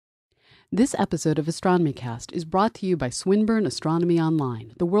This episode of Astronomycast is brought to you by Swinburne Astronomy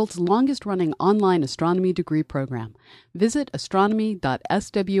Online, the world's longest-running online astronomy degree program. Visit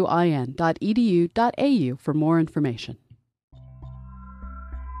astronomy.swin.edu.au for more information.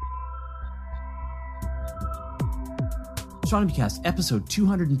 Astronomycast, episode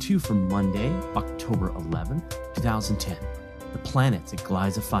 202 for Monday, October 11, 2010. The planets at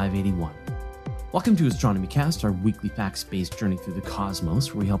Gliese 581. Welcome to Astronomycast, our weekly facts-based journey through the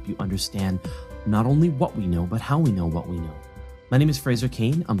cosmos, where we help you understand not only what we know, but how we know what we know. My name is Fraser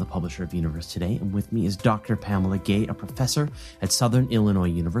Kane. I'm the publisher of Universe Today, and with me is Dr. Pamela Gay, a professor at Southern Illinois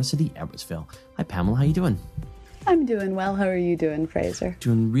University, Edwardsville. Hi, Pamela. How you doing? I'm doing well. How are you doing, Fraser?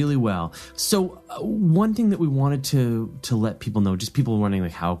 Doing really well. So one thing that we wanted to let people know, just people wondering,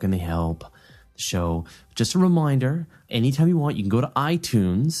 like, how can they help the show? Just a reminder, anytime you want, you can go to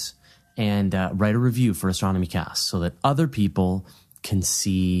iTunes and write a review for Astronomycast so that other people can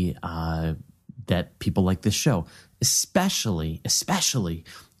see that people like this show, especially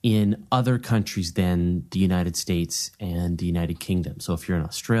in other countries than the United States and the United Kingdom. So if you're in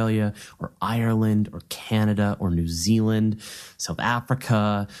Australia or Ireland or Canada or New Zealand, South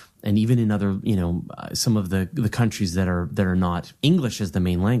Africa, and even in other, some of the countries that are not English as the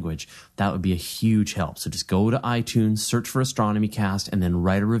main language, that would be a huge help. So just go to iTunes, search for Astronomycast, and then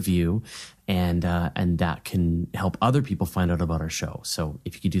write a review, and that can help other people find out about our show. So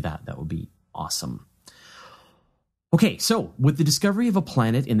if you could do that, that would be awesome. Okay, so with the discovery of a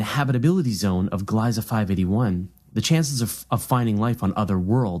planet in the habitability zone of Gliese 581, the chances of finding life on other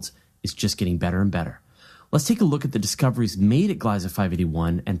worlds is just getting better and better. Let's take a look at the discoveries made at Gliese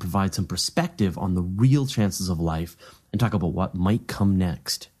 581 and provide some perspective on the real chances of life and talk about what might come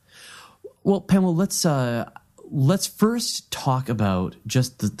next. Well, Pamela, let's first talk about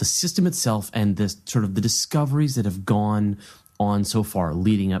just the system itself and the sort of the discoveries that have gone on so far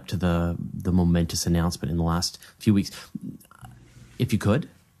leading up to the momentous announcement in the last few weeks. If you could.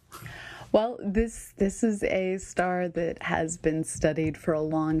 Well, this is a star that has been studied for a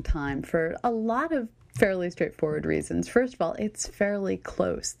long time for a lot of fairly straightforward reasons. First of all, it's fairly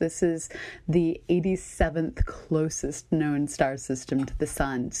close. This is the 87th closest known star system to the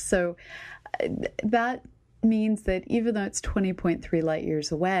sun. So that means that even though it's 20.3 light years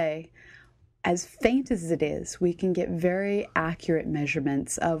away, as faint as it is, we can get very accurate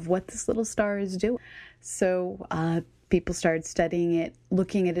measurements of what this little star is doing. So people started studying it,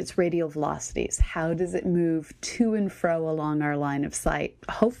 looking at its radial velocities. How does it move to and fro along our line of sight?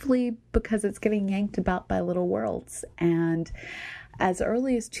 Hopefully because it's getting yanked about by little worlds. And as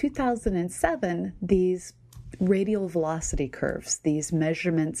early as 2007, these radial velocity curves, these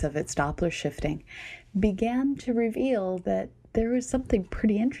measurements of its Doppler shifting, began to reveal that there was something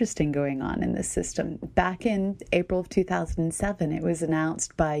pretty interesting going on in this system. Back in April of 2007, it was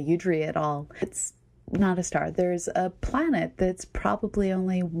announced by Udry et al. It's not a star. There's a planet that's probably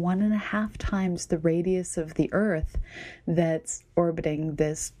only 1.5 times the radius of the Earth that's orbiting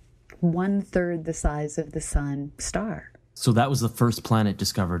this 1/3 the size of the sun star. So that was the first planet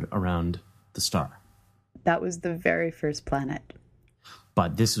discovered around the star. That was the very first planet.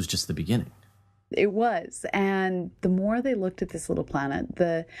 But this was just the beginning. It was. And the more they looked at this little planet,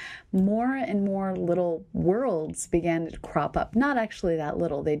 the more and more little worlds began to crop up. Not actually that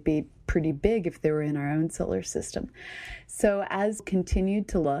little. They'd be pretty big if they were in our own solar system. So as continued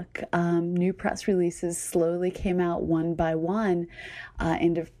to look, new press releases slowly came out one by one,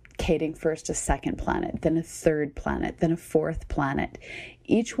 indicating first a second planet, then a third planet, then a fourth planet.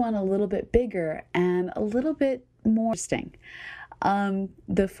 Each one a little bit bigger and a little bit more interesting.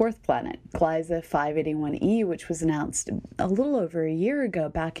 The fourth planet, Gliese 581e, which was announced a little over a year ago,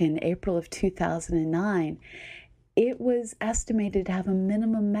 back in April of 2009, it was estimated to have a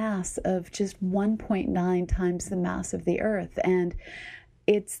minimum mass of just 1.9 times the mass of the Earth. And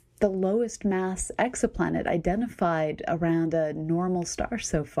it's the lowest mass exoplanet identified around a normal star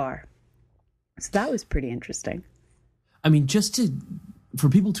so far. So that was pretty interesting. I mean, for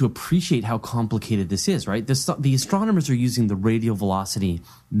people to appreciate how complicated this is, right? The astronomers are using the radial velocity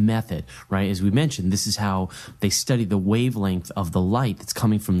method, right? As we mentioned, this is how they study the wavelength of the light that's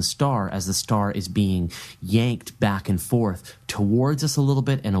coming from the star as the star is being yanked back and forth towards us a little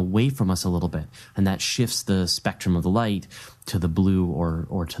bit and away from us a little bit. And that shifts the spectrum of the light to the blue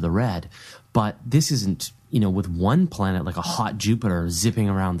or to the red. But this isn't, with one planet like a hot Jupiter zipping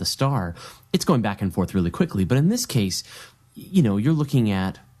around the star, it's going back and forth really quickly. But in this case, you're looking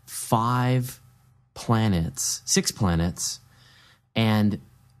at 6 planets, and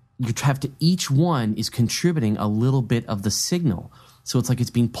you have to, each one is contributing a little bit of the signal. So it's like it's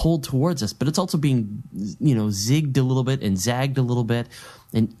being pulled towards us, but it's also being, zigged a little bit and zagged a little bit.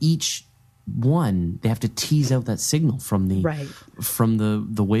 And each one, they have to tease out that signal from the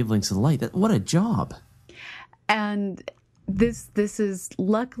wavelengths of the light. What a job! And this is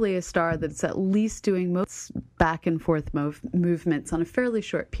luckily a star that's at least doing most back and forth movements on a fairly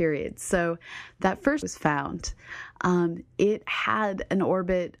short period. So that first was found. It had an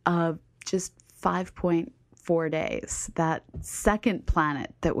orbit of just 5.4 days. That second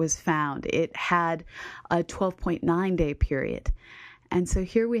planet that was found, it had a 12.9 day period. And so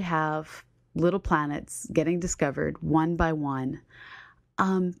here we have little planets getting discovered one by one.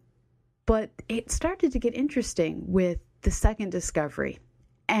 But it started to get interesting with the second discovery.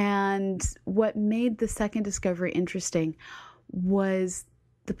 And what made the second discovery interesting was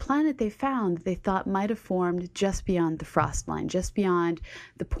the planet they found, they thought might have formed just beyond the frost line, just beyond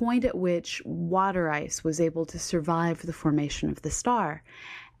the point at which water ice was able to survive the formation of the star,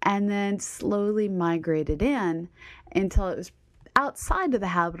 and then slowly migrated in until it was outside of the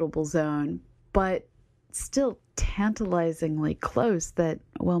habitable zone, but still tantalizingly close that,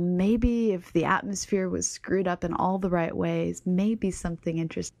 well, maybe if the atmosphere was screwed up in all the right ways, maybe something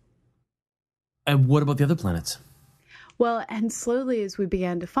interesting. And what about the other planets? Well, and slowly as we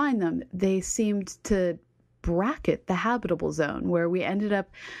began to find them, they seemed to bracket the habitable zone, where we ended up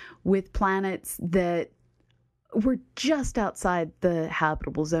with planets that were just outside the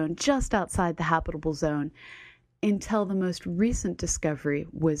habitable zone, until the most recent discovery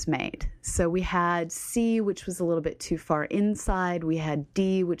was made. So we had C, which was a little bit too far inside. We had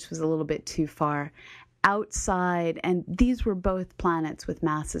D, which was a little bit too far outside. And these were both planets with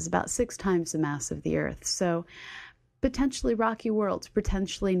masses about 6 times the mass of the Earth. So potentially rocky worlds,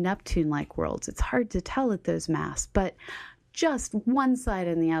 potentially Neptune-like worlds. It's hard to tell at those mass, but just one side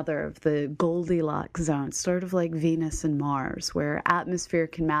and the other of the Goldilocks zone, sort of like Venus and Mars, where atmosphere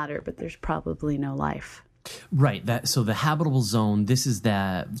can matter, but there's probably no life. Right. So the habitable zone, this is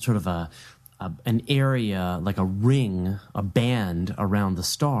that sort of an area, like a ring, a band around the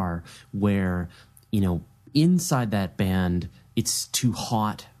star where, inside that band, it's too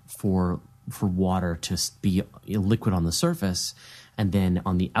hot for water to be liquid on the surface. And then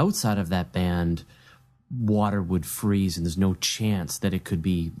on the outside of that band, water would freeze and there's no chance that it could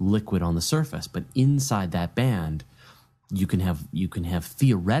be liquid on the surface. But inside that band, you can have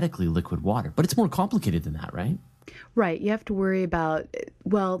theoretically liquid water, but it's more complicated than that, right? Right. You have to worry about,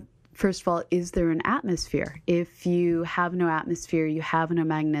 well, first of all, is there an atmosphere? If you have no atmosphere, you have no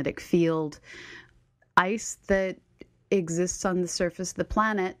magnetic field. Ice that exists on the surface of the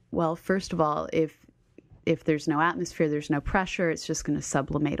planet, well, first of all, if there's no atmosphere, there's no pressure, it's just going to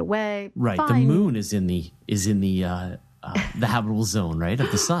sublimate away. Right. Fine. The moon is in the habitable zone, right,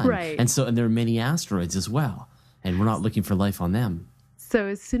 of the sun. Right. And there are many asteroids as well. And we're not looking for life on them. So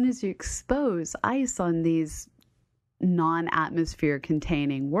as soon as you expose ice on these non-atmosphere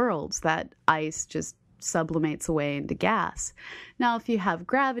containing worlds, that ice just sublimates away into gas. Now, if you have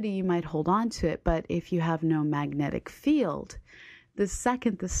gravity, you might hold on to it, but if you have no magnetic field, the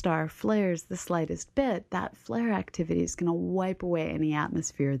second the star flares the slightest bit, that flare activity is going to wipe away any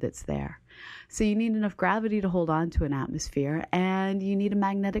atmosphere that's there. So you need enough gravity to hold on to an atmosphere, and you need a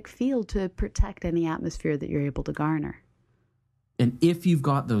magnetic field to protect any atmosphere that you're able to garner. And if you've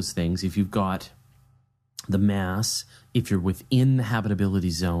got those things, if you've got the mass, if you're within the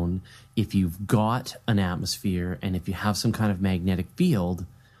habitability zone, if you've got an atmosphere, and if you have some kind of magnetic field,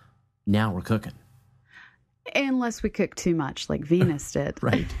 now we're cooking. Unless we cook too much, like Venus did.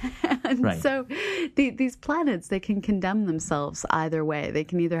 Right. Right. So these planets, they can condemn themselves either way. They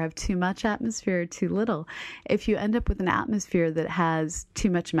can either have too much atmosphere or too little. If you end up with an atmosphere that has too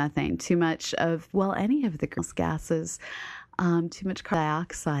much methane, too much of, well, any of the greenhouse gases, too much carbon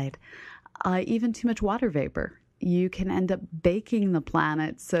dioxide, even too much water vapor, you can end up baking the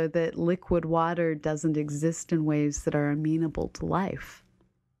planet so that liquid water doesn't exist in ways that are amenable to life.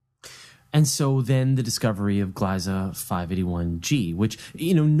 And so then the discovery of Gliese 581G, which,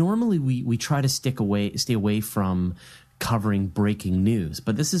 normally we try to stay away from covering breaking news,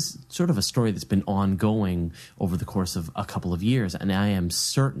 but this is sort of a story that's been ongoing over the course of a couple of years, and I am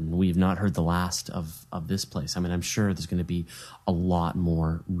certain we've not heard the last of this place. I mean, I'm sure there's going to be a lot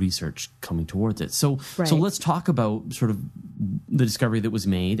more research coming towards it. So let's talk about sort of the discovery that was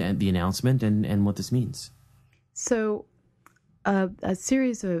made and the announcement and what this means. So a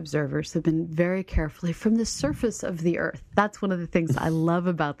series of observers have been very carefully from the surface of the Earth. That's one of the things I love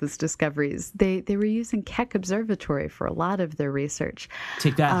about this discovery is they were using Keck Observatory for a lot of their research.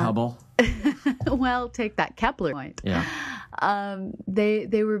 Take that, Hubble. Well, take that, Kepler point. Yeah.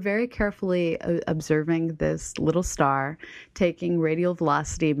 They were very carefully observing this little star, taking radial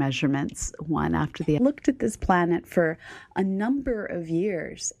velocity measurements one after the other. Looked at this planet for a number of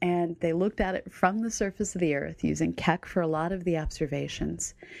years, and they looked at it from the surface of the Earth using Keck for a lot of the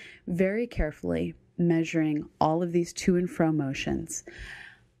observations, very carefully measuring all of these to and fro motions,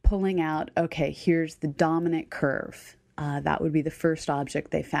 pulling out, okay, here's the dominant curve. That would be the first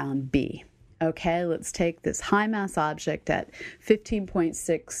object they found, B. Okay, let's take this high mass object at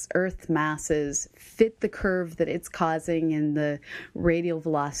 15.6 Earth masses, fit the curve that it's causing in the radial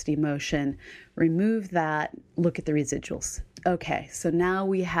velocity motion, remove that, look at the residuals. Okay, so now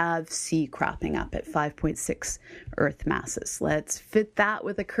we have C cropping up at 5.6 Earth masses. Let's fit that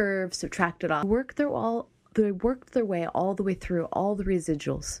with a curve, subtract it off. They worked their way all the way through all the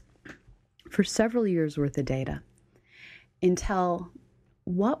residuals for several years worth of data until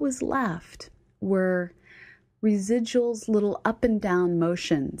what was left were residuals, little up and down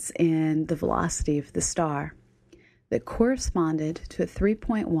motions in the velocity of the star that corresponded to a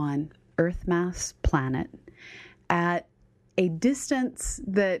 3.1 Earth mass planet at a distance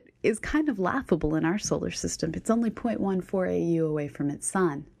that is kind of laughable in our solar system. It's only 0.14 AU away from its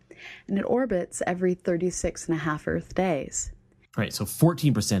sun, and it orbits every 36.5 Earth days. Right, so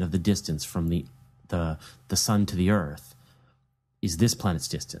 14% of the distance from the sun to the Earth is this planet's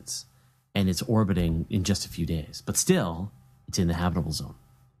distance, and it's orbiting in just a few days. But still, it's in the habitable zone.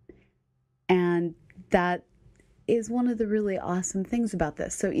 And that is one of the really awesome things about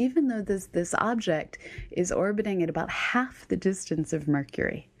this. So even though this object is orbiting at about half the distance of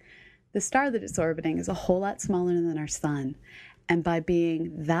Mercury, the star that it's orbiting is a whole lot smaller than our sun. And by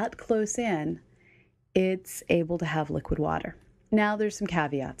being that close in, it's able to have liquid water. Now, there's some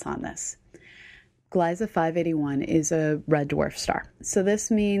caveats on this. Gliese 581 is a red dwarf star. So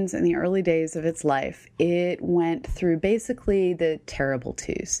this means in the early days of its life, it went through basically the terrible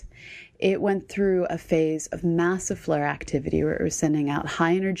twos. It went through a phase of massive flare activity where it was sending out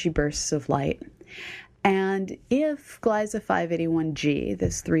high energy bursts of light. And if Gliese 581g,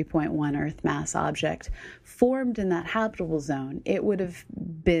 this 3.1 Earth mass object, formed in that habitable zone, it would have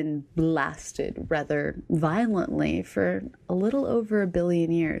been blasted rather violently for a little over 1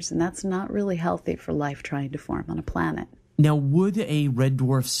 billion years. And that's not really healthy for life trying to form on a planet. Now, would a red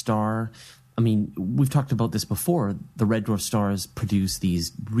dwarf star, I mean, we've talked about this before, the red dwarf stars produce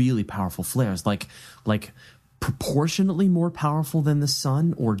these really powerful flares, like proportionately more powerful than the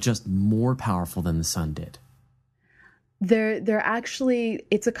sun, or just more powerful than the sun did? They're actually,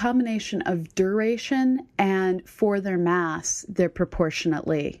 it's a combination of duration, and for their mass, they're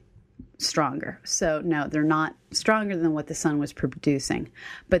proportionately stronger. So no, they're not stronger than what the sun was producing,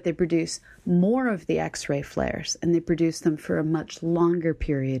 but they produce more of the X-ray flares, and they produce them for a much longer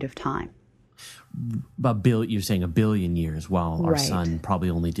period of time. You're saying 1 billion years, while our Right. sun probably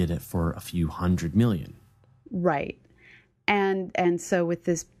only did it for a few 100 million. Right. And so with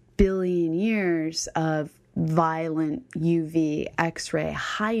this 1 billion years of violent UV, X-ray,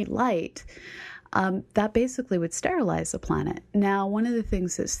 high light, that basically would sterilize the planet. Now, one of the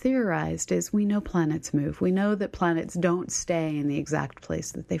things that's theorized is we know planets move. We know that planets don't stay in the exact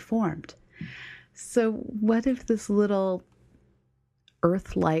place that they formed. So what if this little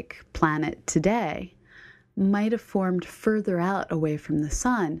Earth-like planet today might have formed further out away from the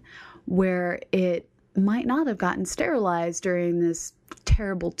sun, where it might not have gotten sterilized during this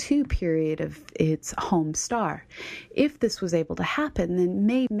terrible 2 period of its home star? If this was able to happen, then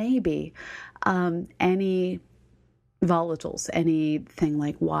maybe any volatiles, anything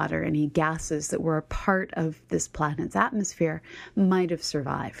like water, any gases that were a part of this planet's atmosphere might have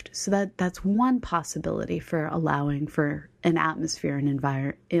survived. So that's one possibility for allowing for an atmosphere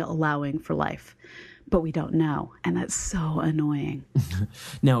and allowing for life. But we don't know, and that's so annoying.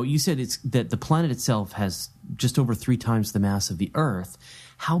 Now, you said it's that the planet itself has just over 3 times the mass of the Earth.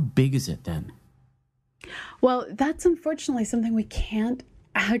 How big is it then? Well, that's unfortunately something we can't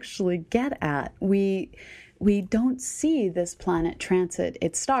actually get at. We don't see this planet transit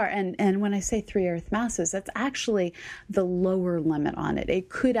its star. And when I say 3 Earth masses, that's actually the lower limit on it. It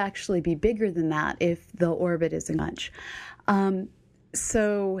could actually be bigger than that if the orbit isn't much.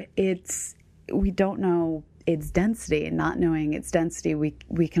 So we don't know its density, and not knowing its density,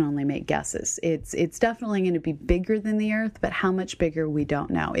 we can only make guesses. It's definitely going to be bigger than the Earth, but how much bigger, we don't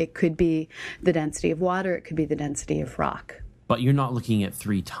know. It could be the density of water, it could be the density of rock. But you're not looking at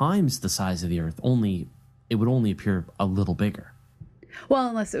 3 times the size of the Earth. It would only appear a little bigger. Well,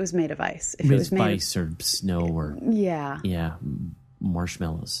 unless it was made of ice. If it it was made ice or snow or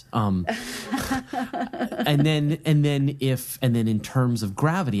marshmallows. And then in terms of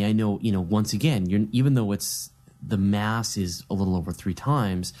gravity, I know, once again, even though it's the mass is a little over 3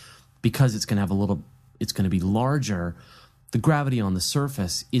 times, because it's going to be larger, the gravity on the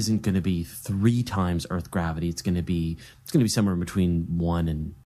surface isn't going to be 3 times Earth gravity. It's going to be somewhere between 1 and